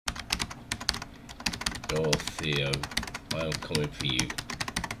Oh, Theo, I am coming for you.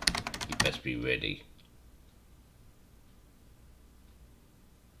 You best be ready.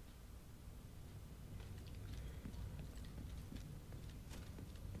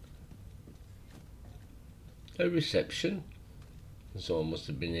 No reception? Someone must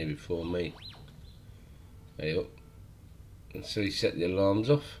have been here before me. Hey up. And so he set the alarms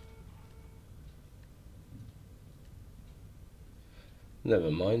off.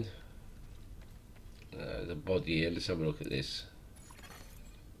 Never mind. The body here, let's have a look at this.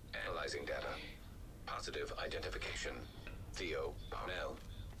 Analyzing data. Positive identification. Theo Parnell.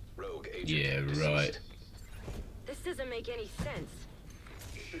 Rogue agent. Yeah, deceased. right. This doesn't make any sense.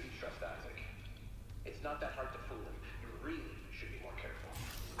 You shouldn't trust Isaac. It's not that hard to fool him. You really should be more careful.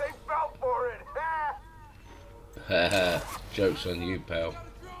 They fell for it! Haha, joke's on you, pal.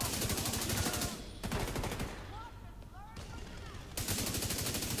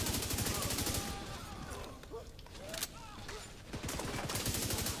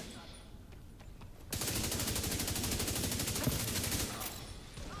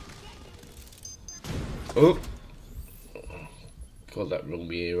 Oh! God, that wrong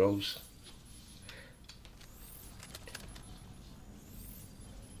me heroes.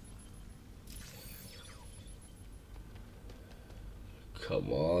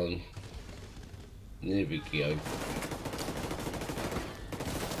 Come on. There we go.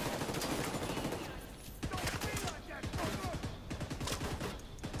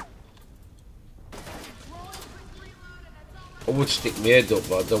 I would stick my head up,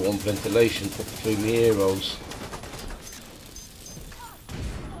 but I don't want ventilation put through my ear holes.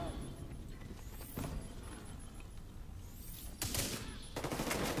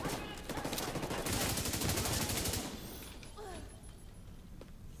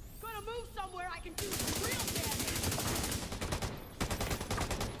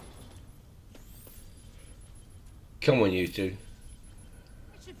 Come on, you two.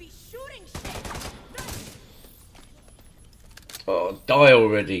 Should be shooting shit. Oh, die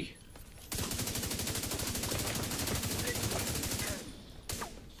already.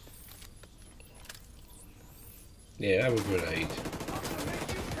 Yeah, have a grenade.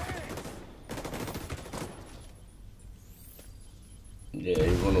 Yeah,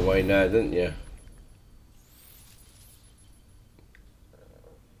 you run away now, didn't you?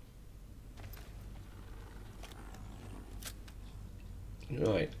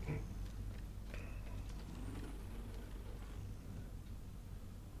 Right.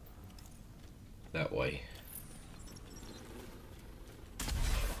 That way.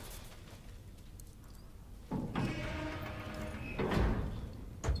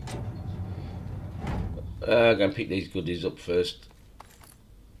 I'm going to pick these goodies up first.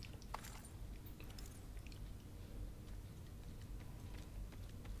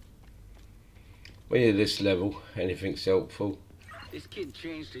 When you're this level, anything's helpful. This kid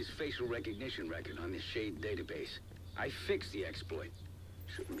changed his facial recognition record on the Shade database. I fixed the exploit.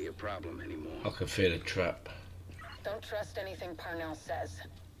 Shouldn't be a problem anymore. I can feel a trap. Don't trust anything Parnell says.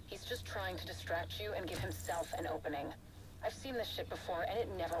 He's just trying to distract you and give himself an opening. I've seen this shit before, and it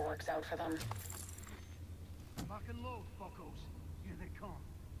never works out for them. Lock and load, fuckos. Here they come.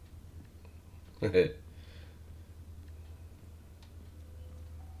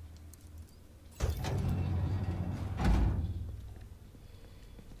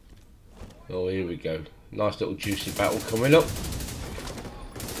 Oh, here we go. Nice little juicy battle coming up.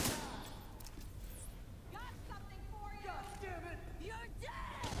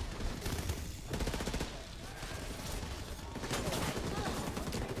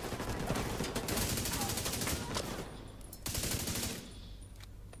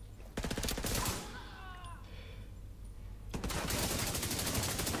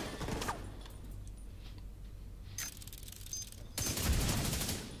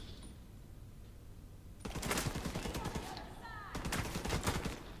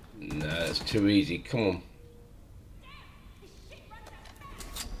 Nah, that's too easy. Come on.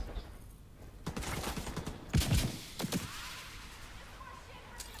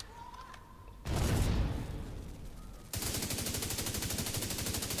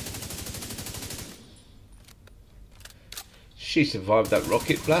 She survived that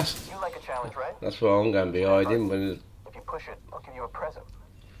rocket blast. You like a challenge, right? That's where I'm going to be hiding when. If you push it, I'll give you a present.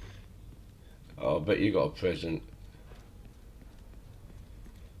 Oh, I bet you got a present.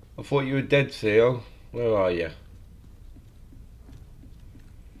 I thought you were dead, Theo. Where are you?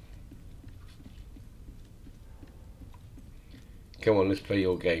 Come on, let's play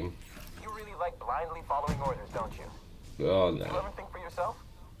your game. You really like blindly following orders, don't you? Oh Do you no. ever think for yourself?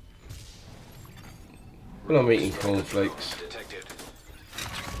 When I'm eating cornflakes. Detected.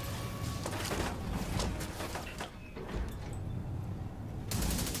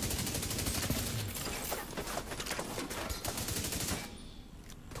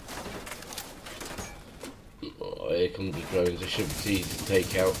 tons of drones. They should be easy to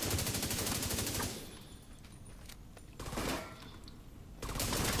take out.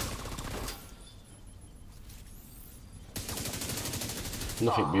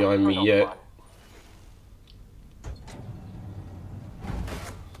 Nothing behind me yet.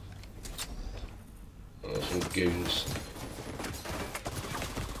 Oh, some goons.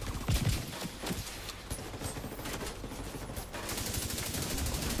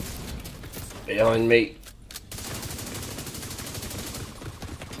 Behind me.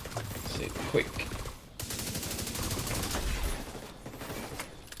 So quick.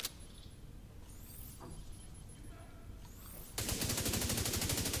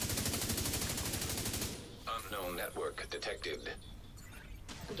 Unknown network detected.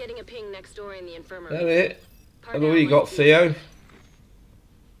 I'm getting a ping next door in the infirmary. That it? Parnell Have we got must be- Theo?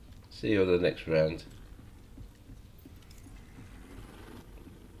 See you on the next round.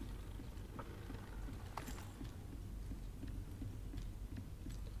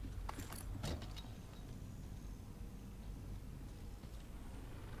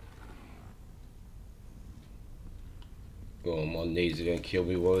 Oh, my knees are going to kill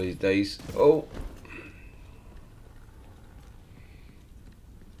me one of these days. Oh!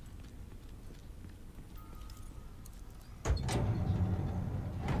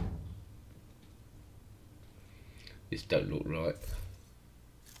 This don't look right.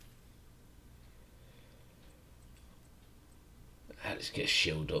 Let's get a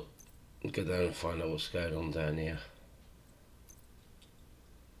shield up and go down and find out what's going on down here.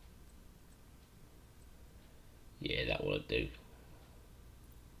 Yeah, that will do.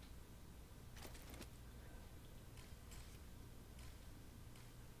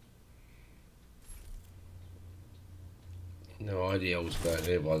 No idea what's going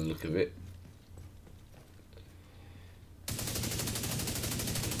here by the look of it.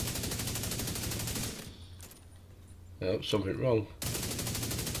 Oh, something wrong.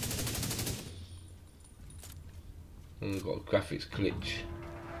 And we've got a graphics glitch.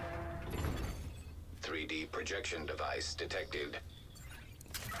 3D projection device detected.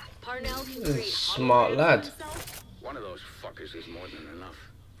 Parnell can He's a create smart holograms lad. of himself? One of those fuckers is more than enough.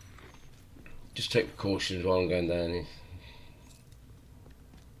 Just take precautions while I'm going down here.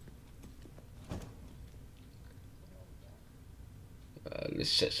 Let's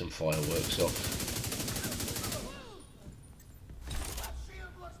set some fireworks off.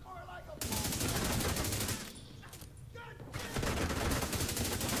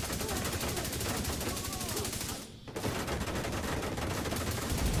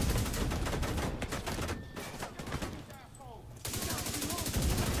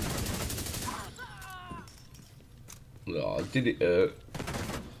 Oh, did it hurt?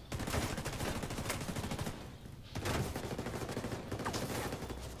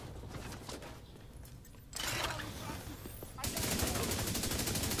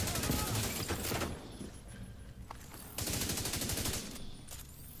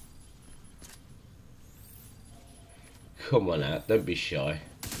 Come on out, don't be shy.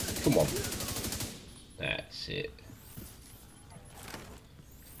 Come on. That's it.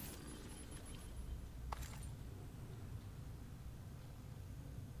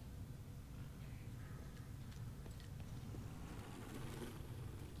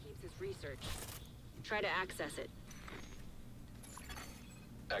 Keeps his research. Try to access it.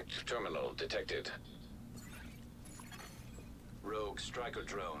 Active terminal detected. Rogue striker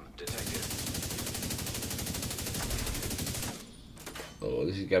drone detected. Oh,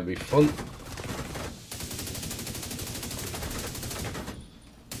 this is going to be fun.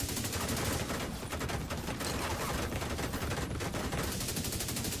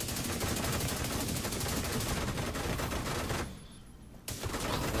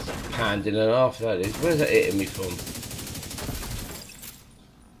 That's a pound and a half, that is. Where's that hitting me from?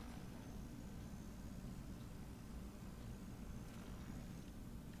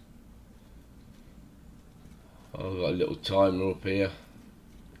 I've got a little timer up here.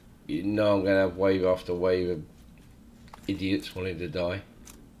 You know I'm going to have wave after wave of idiots wanting to die.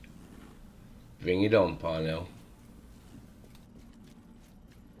 Bring it on, Parnell.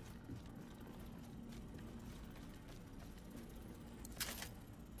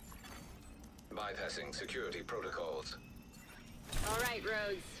 Bypassing security protocols. All right,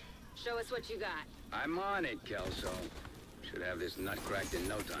 Rogues. Show us what you got. I'm on it, Kelso. Should have this nut cracked in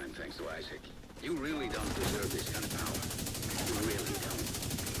no time, thanks to Isaac. You really don't deserve this kind of power. You really don't.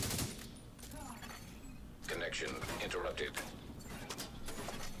 Connection interrupted.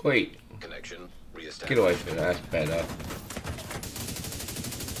 Wait, Connection reestablished. get away from that, that's better.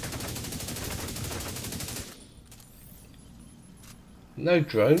 No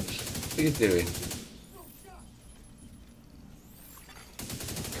drones? What are you doing?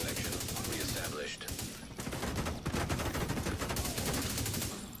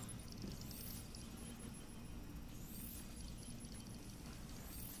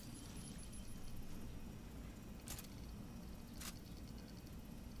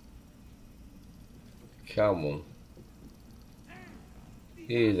 Come on.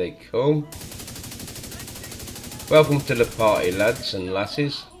 Here they come. Welcome to the party, lads and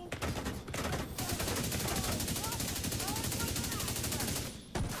lasses.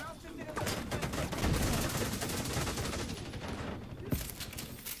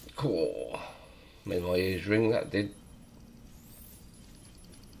 Cool. Made my ears ring, that did.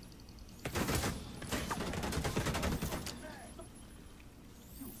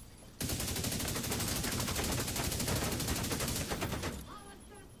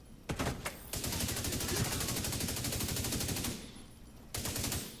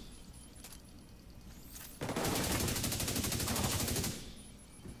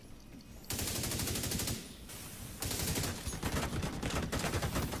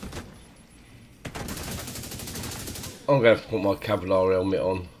 I'm going to have to put my Kevlar helmet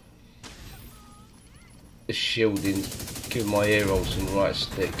on. The shielding, give my ear holes some right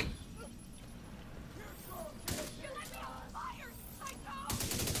stick.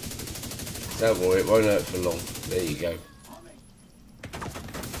 Don't worry, it won't hurt for long. There you go.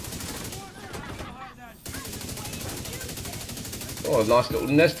 Oh, a nice little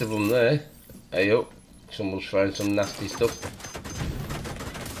nest of them there. Hey up, someone's throwing some nasty stuff.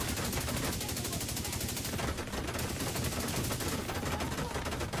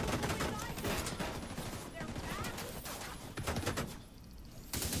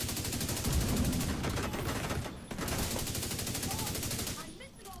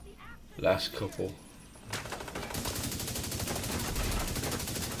 Last couple.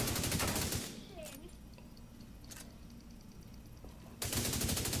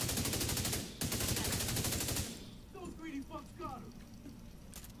 Those greedy fucks got him.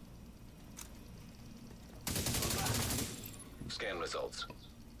 Scan results.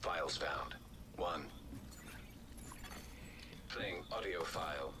 Files found. 1. Playing audio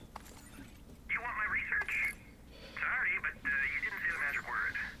file. You want my research? Sorry, but you didn't say the magic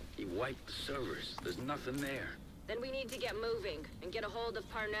word. He wiped the servers. There's nothing there. Then we need to get moving and get a hold of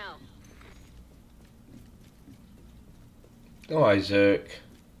Parnell. Oh, Isaac.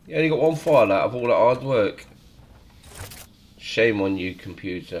 You only got one file out of all that hard work. Shame on you,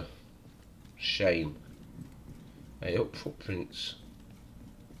 computer. Shame. Hey, up, footprints.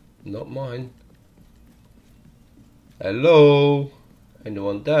 Not mine. Hello?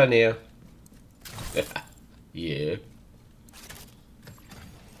 Anyone down here? Yeah.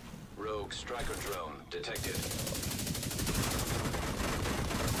 Rogue striker drone detected.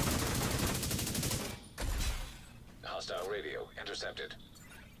 Hostile radio intercepted.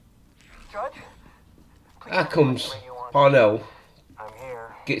 Judge? How comes Parnell I'm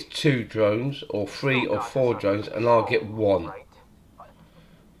here. gets 2 drones, or 3 or 4 drones, and I'll get 1? Right?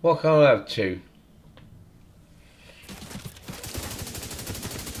 Why can't I have 2?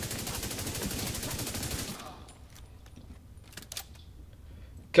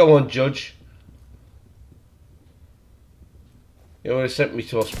 Go on, Judge. You already sent me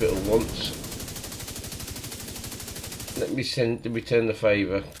to hospital once. Let me return the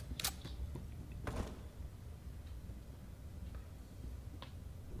favour.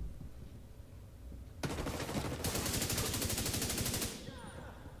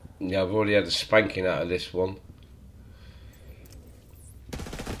 Yeah, I've already had a spanking out of this one.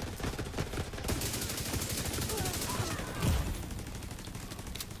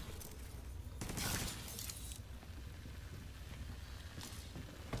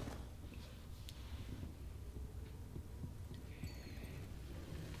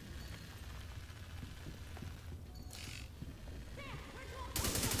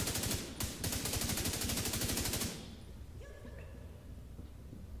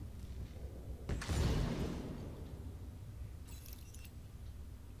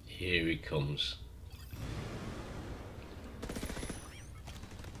 Here he comes.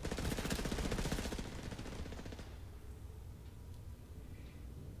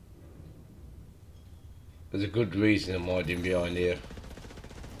 There's a good reason I'm hiding behind here.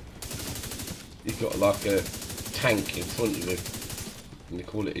 He's got like a tank in front of him, and they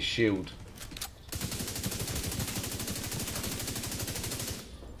call it a shield.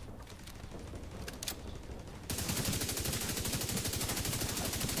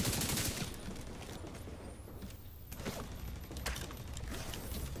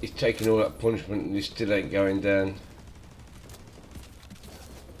 He's taking all that punishment and he still ain't going down.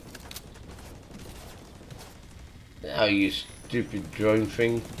 Oh, you stupid drone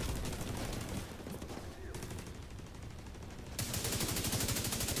thing.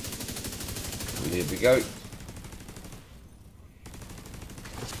 And here we go.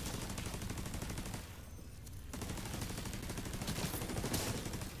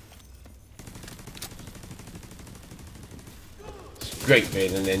 Great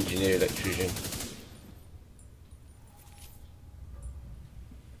being an engineer electrician.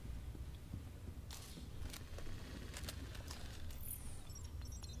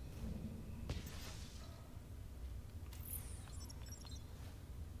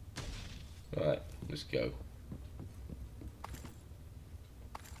 Right, let's go.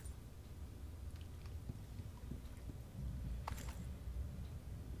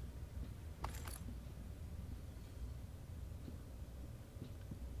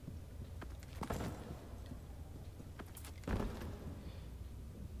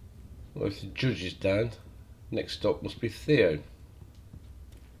 Well, if the judge is down, next stop must be Theo.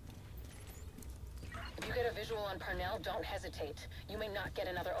 If you get a visual on Parnell, don't hesitate. You may not get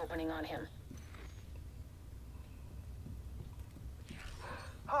another opening on him.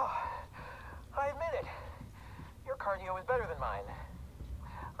 Oh, I admit it. Your cardio is better than mine.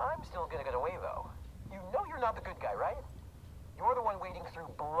 I'm still gonna get away, though. You know you're not the good guy, right? You're the one wading through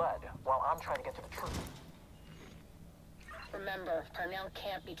blood while I'm trying to get to the truth. Remember, Parnell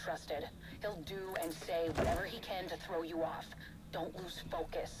can't be trusted. He'll do and say whatever he can to throw you off. Don't lose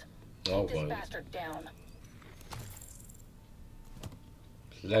focus. Oh, Keep this well. bastard down.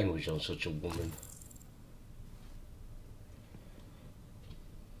 Language on such a woman.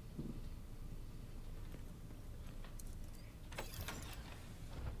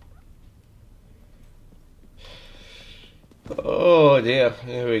 Oh dear,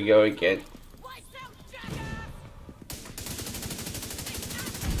 here we go again.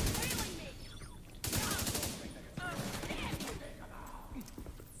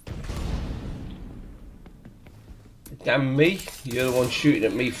 Damn me, you're the one shooting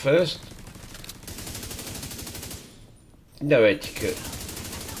at me first. No etiquette.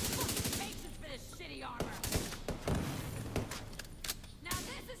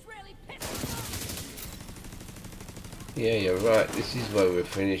 Yeah, you're right, this is where we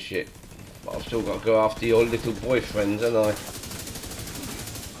finish it. But I've still got to go after your little boyfriends, haven't I?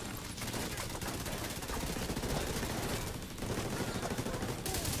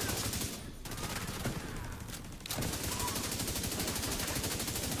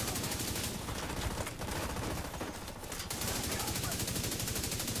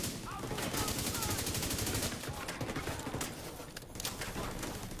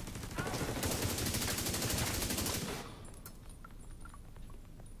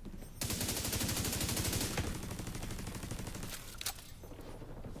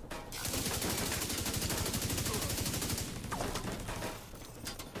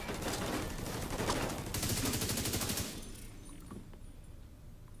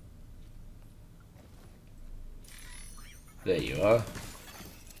 There you are.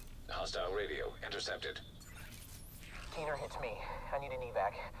 Hostile radio intercepted. Keener hits me. I need an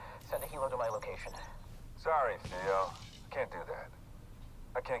evac. Send a helo to my location. Sorry, Theo. Can't do that.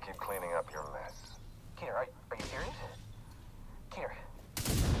 I can't keep cleaning up your mess. Keener, are you serious? Keener,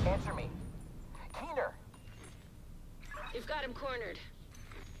 answer me. Keener! You've got him cornered.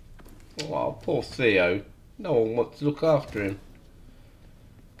 Oh, poor Theo. No one wants to look after him.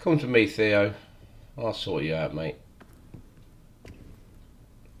 Come to me, Theo. I'll sort you out, mate.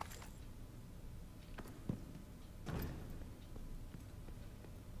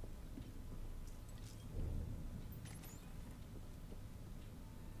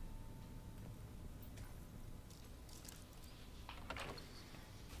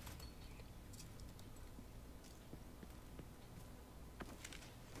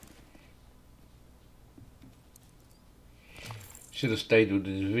 Should have stayed with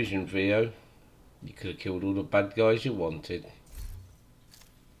the division, Theo. You could have killed all the bad guys you wanted.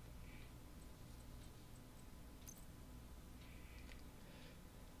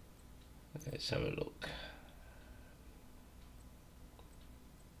 Let's have a look.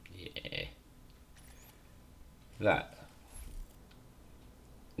 Yeah. That.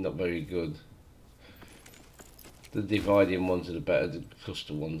 Not very good. The dividing ones are the better, the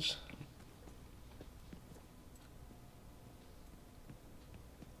cluster ones.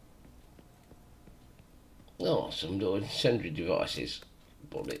 Oh, some little incendiary devices.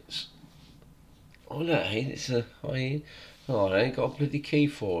 Bullets. Oh no, it's a... oh, I ain't got a bloody key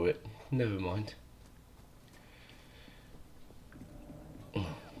for it. Never mind.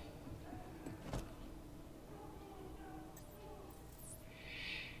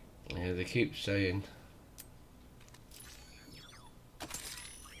 Yeah, they keep saying...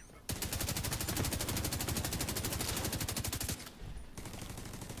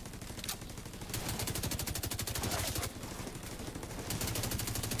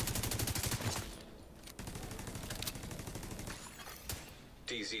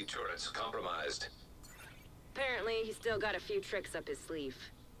 DZ turrets compromised. Apparently, he's still got a few tricks up his sleeve.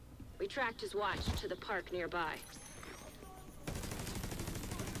 We tracked his watch to the park nearby.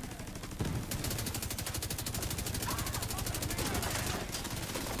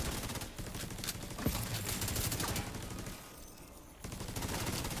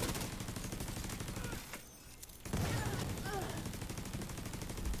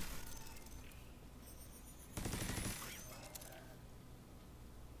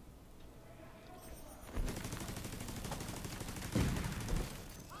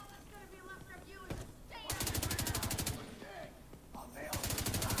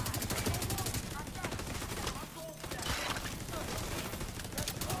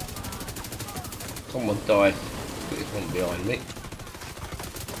 Come on, die. Get this one behind me.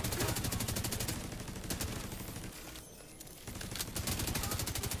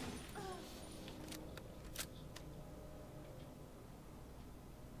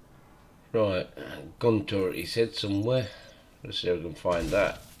 Right, gun turret he said somewhere. Let's see if I can find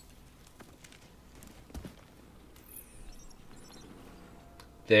that.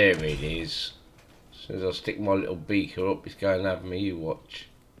 There it is. As soon as I stick my little beaker up, it's going to have me, you watch.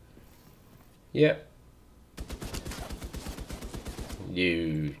 Yep.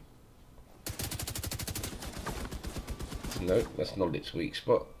 You. No, that's not its weak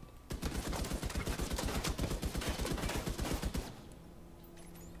spot.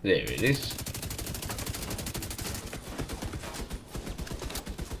 There it is.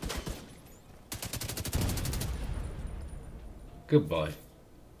 Goodbye.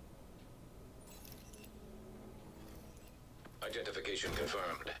 Identification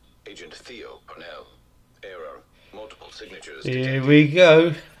confirmed. Agent Theo Parnell. Error. Multiple signatures. Here we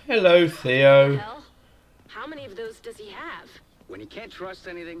go. Hello, Theo. Hell? How many of those does he have? When you can't trust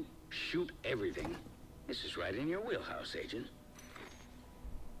anything, shoot everything. This is right in your wheelhouse, Agent.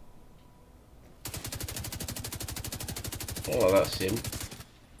 Oh, that's him.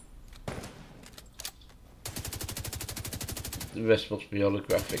 The rest must be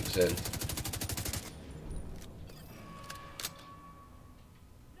holographics then.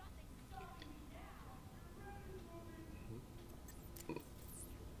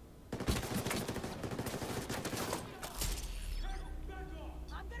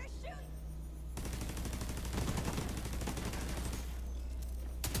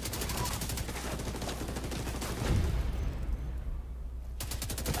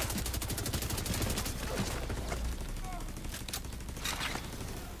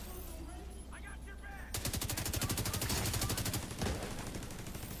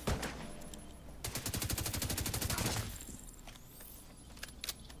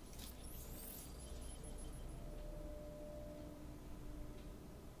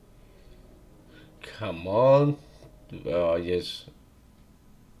 Come on. Oh, yes.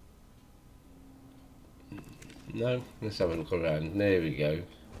 No, let's have a look around. There we go.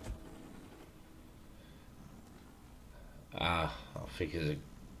 Ah, I think there's a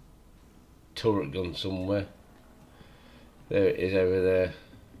turret gun somewhere. There it is over there.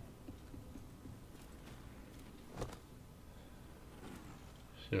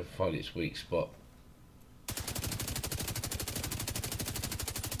 Should find its weak spot.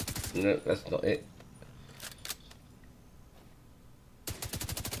 No, that's not it.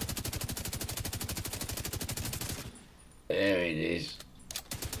 There it is.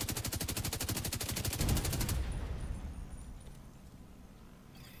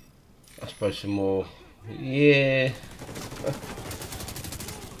 I suppose some more. Yeah.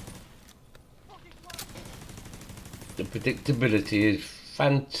 The predictability is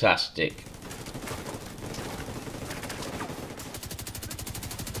fantastic.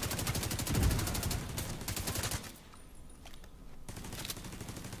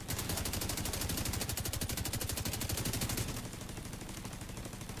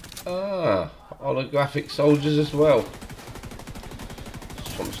 Ah, holographic soldiers as well.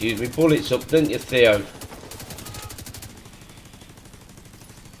 Just want to use my bullets up, didn't you, Theo?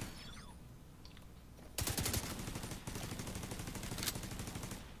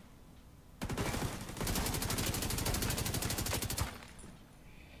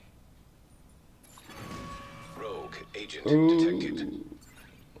 Rogue agent detected.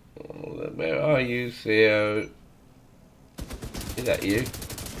 Oh, where are you, Theo? Is that you?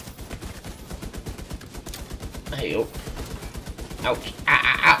 Hey up. Ouch. Ow,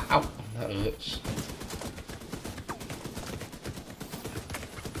 ow, ow, ow. That hurts.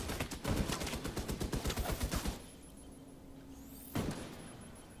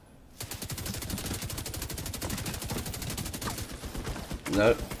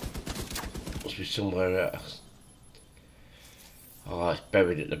 No. Must be somewhere else. Oh, Oh, it's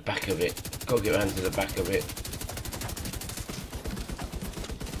buried at the back of it. Gotta get around to the back of it.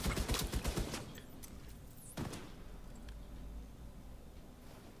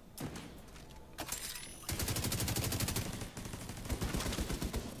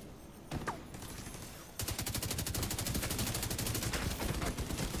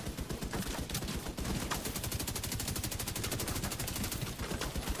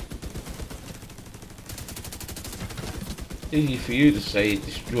 Easy for you to say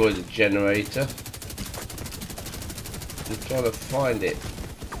destroy the generator. I'm trying to find it.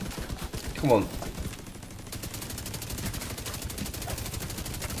 Come on.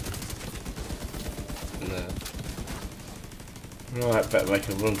 No. Right, better make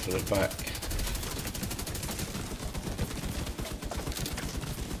a run for the back.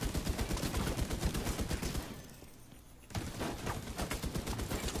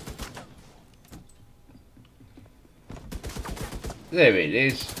 There it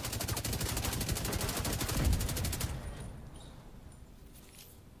is.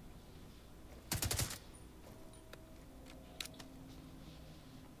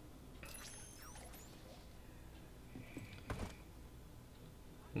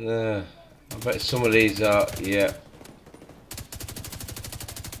 I bet some of these are, yeah.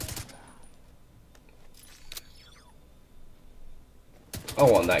 I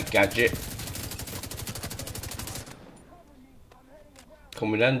want that gadget.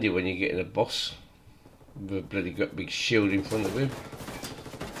 Come in handy when you're getting a boss with a bloody got big shield in front of him.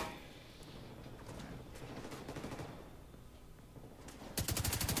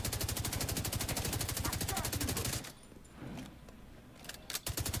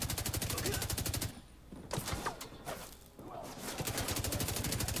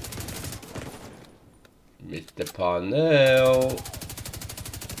 Mr. Parnell.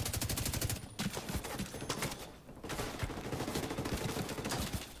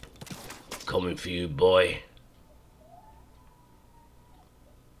 Coming for you, boy.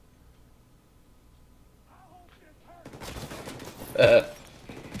 Yeah,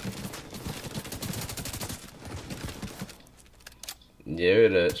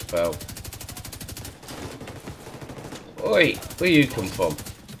 it hurts, pal. Oi, where you come from?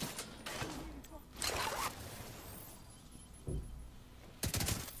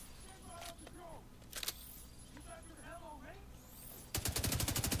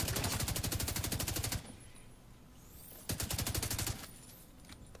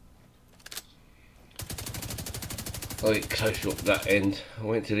 I'll get closer up that end. I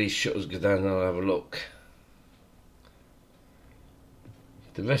wait till these shutters go down and I'll have a look.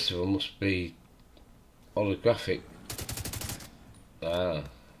 The rest of them must be holographic. Ah,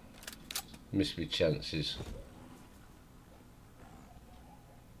 missed me chances.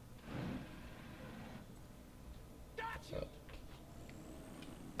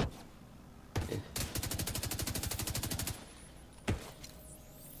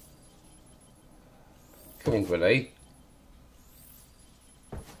 Come on, grenade.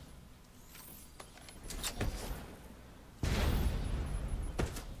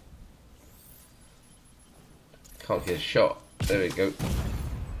 Can't get a shot. There we go.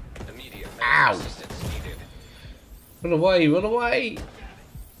 Ow! Run away, run away!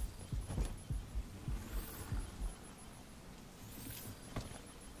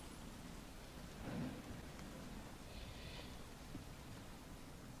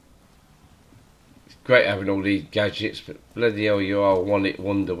 It's great having all these gadgets, but bloody hell, you are a one-hit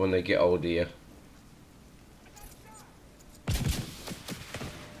wonder when they get older. You.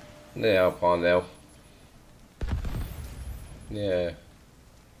 They are, Parnell. Yeah.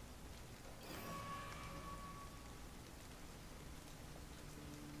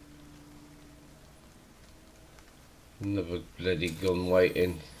 Another bloody gun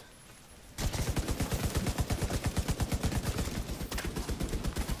waiting.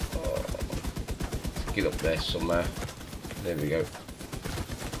 Oh. Get up there somewhere. There we go.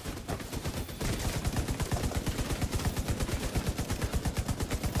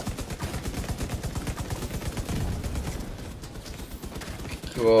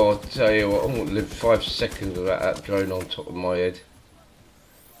 Oh, I'll tell you what, I won't live 5 seconds without that drone on top of my head.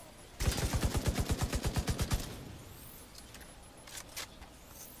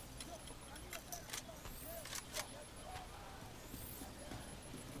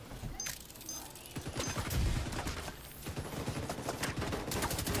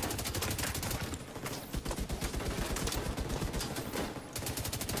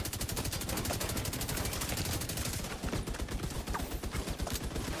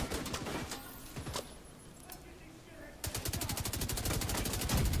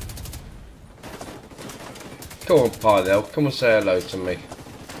 Come on, Parnell. Come and say hello to me.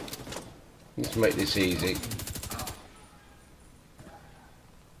 Let's make this easy.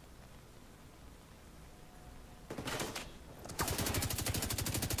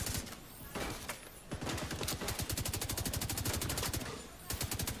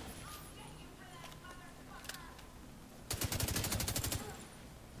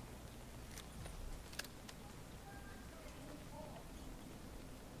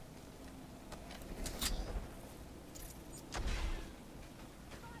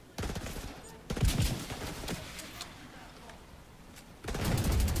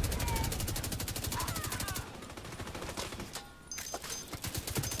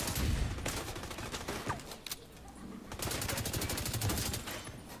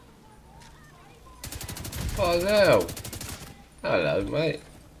 Parnell. Hello, mate.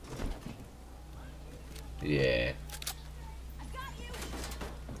 Yeah.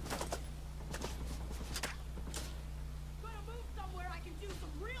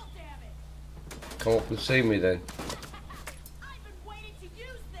 Come up and see me then. I've been waiting to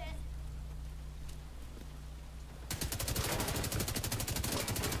use this.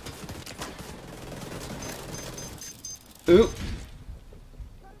 Oop.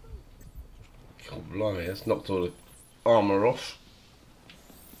 God blimey, that's knocked all the armour off.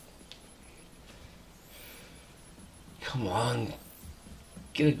 Come on.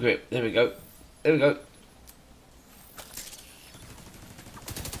 Get a grip. There we go. There we go.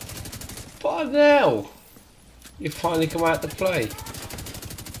 Parnell! You finally come out to play.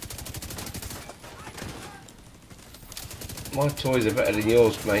 My toys are better than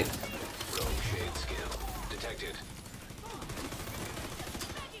yours, mate. Rogue shade skill detected.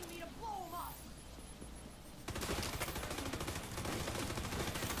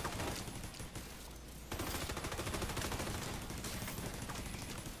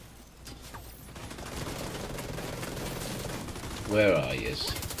 Where are you?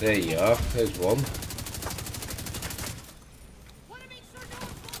 There you are. There's one.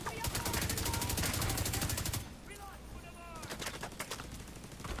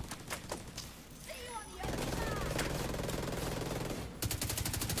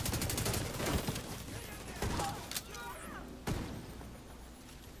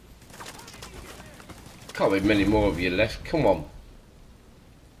 Can't be many more of you left. Come on.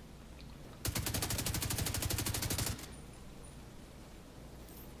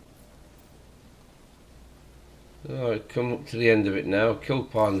 Alright, come up to the end of it now. Kill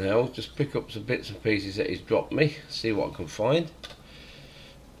Parnell. Just pick up some bits and pieces that he's dropped me. See what I can find.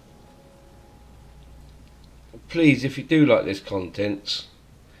 Please, if you do like this content,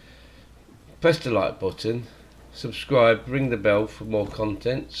 press the like button, subscribe, ring the bell for more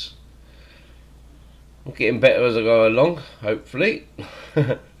contents. I'm getting better as I go along, hopefully.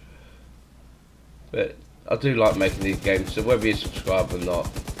 But I do like making these games, so whether you subscribe or not,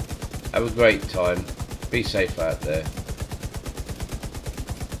 have a great time. Be safe out there.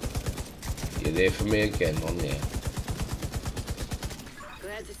 You're there for me again on the air.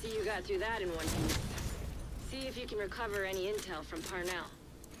 Glad to see you got through that in one piece. See if you can recover any intel from Parnell.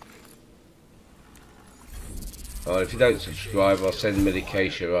 Alright, if you don't subscribe, I'll send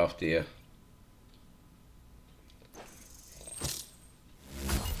medication after you.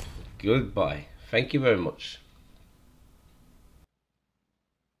 Goodbye. Thank you very much.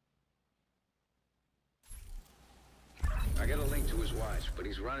 I got a link to his watch, but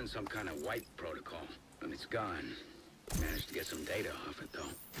he's running some kind of wipe protocol, and it's gone. Managed to get some data off it, though.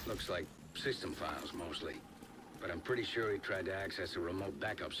 Looks like system files, mostly. But I'm pretty sure he tried to access a remote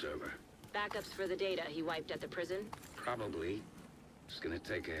backup server. Backups for the data he wiped at the prison? Probably. It's gonna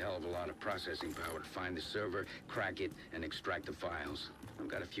take a hell of a lot of processing power to find the server, crack it, and extract the files. I've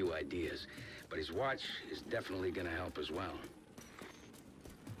got a few ideas, but his watch is definitely gonna help as well.